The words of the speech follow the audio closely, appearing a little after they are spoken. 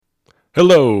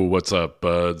Hello, what's up,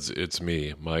 buds? It's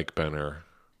me, Mike Benner,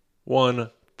 one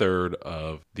third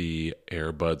of the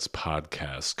Airbuds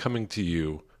podcast, coming to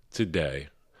you today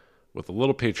with a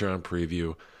little Patreon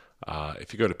preview.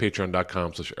 If you go to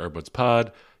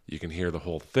patreon.com/airbudspod, you can hear the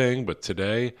whole thing. But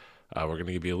today, we're going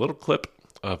to give you a little clip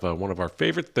of one of our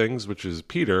favorite things, which is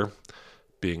Peter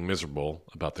being miserable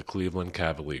about the Cleveland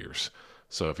Cavaliers.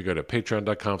 So if you go to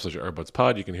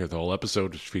patreon.com/airbudspod, you can hear the whole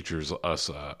episode, which features us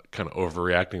kind of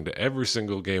overreacting to every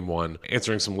single game one,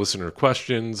 answering some listener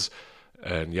questions,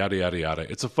 and yada, yada,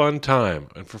 yada. It's a fun time.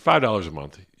 And for $5 a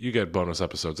month, you get bonus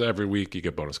episodes every week. You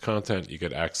get bonus content. You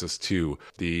get access to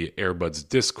the Airbuds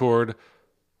Discord,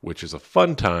 which is a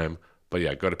fun time. But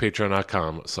yeah, go to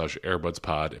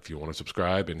patreon.com/airbudspod if you want to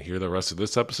subscribe and hear the rest of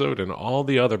this episode and all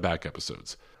the other back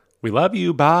episodes. We love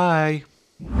you. Bye.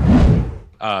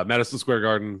 Madison Square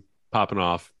Garden popping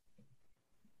off.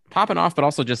 But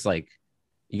also just like,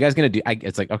 you guys gonna do?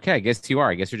 It's like, okay, I guess you are.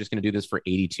 I guess you're just gonna do this for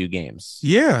 82 games.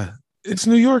 Yeah, it's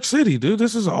New York City, dude.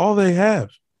 This is all they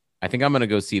have. I think I'm gonna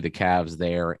go see the Cavs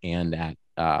there and at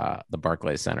the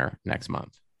Barclays Center next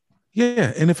month.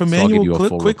 Yeah, and if Emmanuel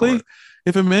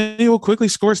quickly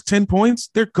scores 10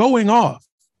 points, they're going off,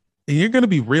 and you're gonna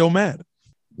be real mad.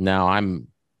 No, I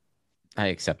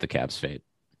accept the Cavs' fate,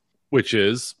 Which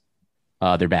is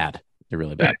they're bad. They're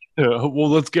really bad. well,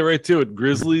 let's get right to it.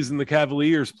 Grizzlies and the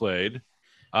Cavaliers played.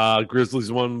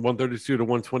 Grizzlies won 132 to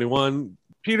 121.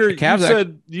 Peter, you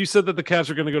said that the Cavs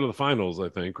are going to go to the finals, I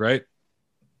think, right?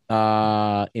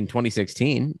 In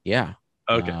 2016, yeah.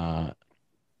 Okay.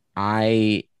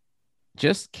 I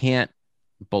just can't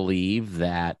believe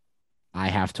that I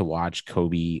have to watch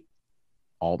Kobe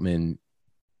Altman.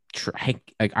 I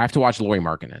have to watch Lauri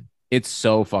Markkanen. It's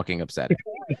so fucking upsetting.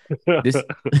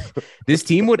 This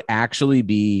team would actually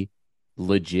be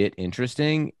legit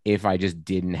interesting if I just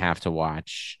didn't have to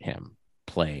watch him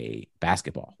play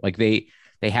basketball. Like they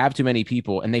have too many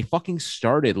people, and they fucking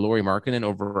started Lauri Markkanen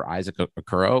over Isaac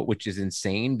Okoro, which is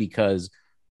insane because,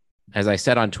 as I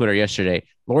said on Twitter yesterday,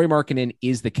 Lauri Markkanen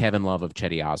is the Kevin Love of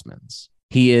Cedi Osmans.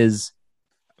 He is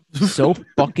so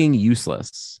fucking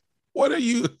useless. What are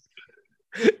you?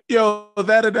 Yo,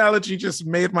 that analogy just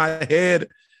made my head.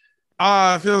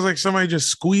 It feels like somebody just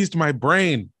squeezed my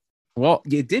brain. Well,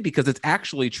 it did, because it's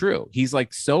actually true. He's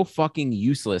like so fucking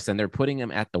useless, and they're putting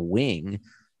him at the wing,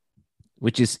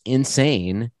 which is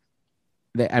insane.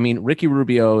 I mean, Ricky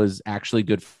Rubio is actually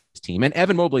good for his team, and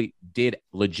Evan Mobley did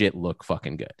legit look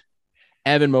fucking good.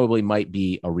 Evan Mobley might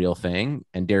be a real thing,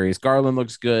 and Darius Garland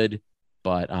looks good,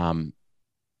 but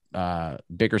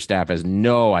Bickerstaff has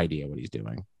no idea what he's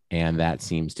doing. And that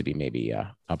seems to be maybe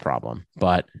a problem.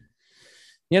 But,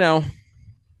 you know,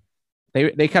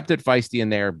 they kept it feisty in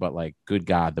there. But, like, good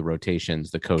God, the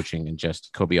rotations, the coaching, and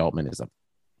just Kobe Altman is a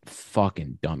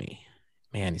fucking dummy.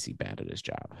 Man, is he bad at his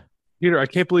job. Peter, I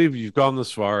can't believe you've gone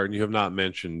this far and you have not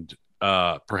mentioned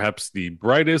perhaps the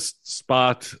brightest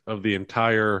spot of the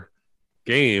entire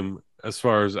game. As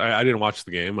far as I didn't watch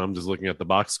the game, I'm just looking at the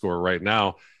box score right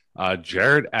now.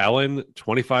 Jarrett Allen,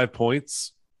 25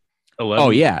 points.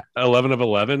 11 of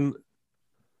 11.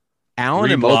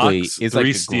 Allen and Mobley is like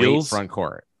a great front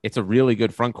court. It's a really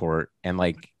good front court, and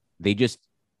like they just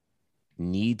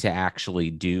need to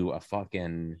actually do a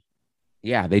fucking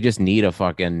they just need a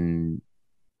fucking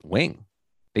wing.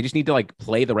 They just need to like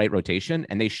play the right rotation,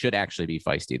 and they should actually be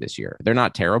feisty this year. They're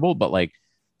not terrible, but like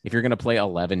if you're gonna play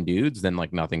 11 dudes, then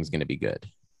like nothing's gonna be good.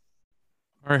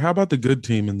 All right, how about the good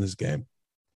team in this game?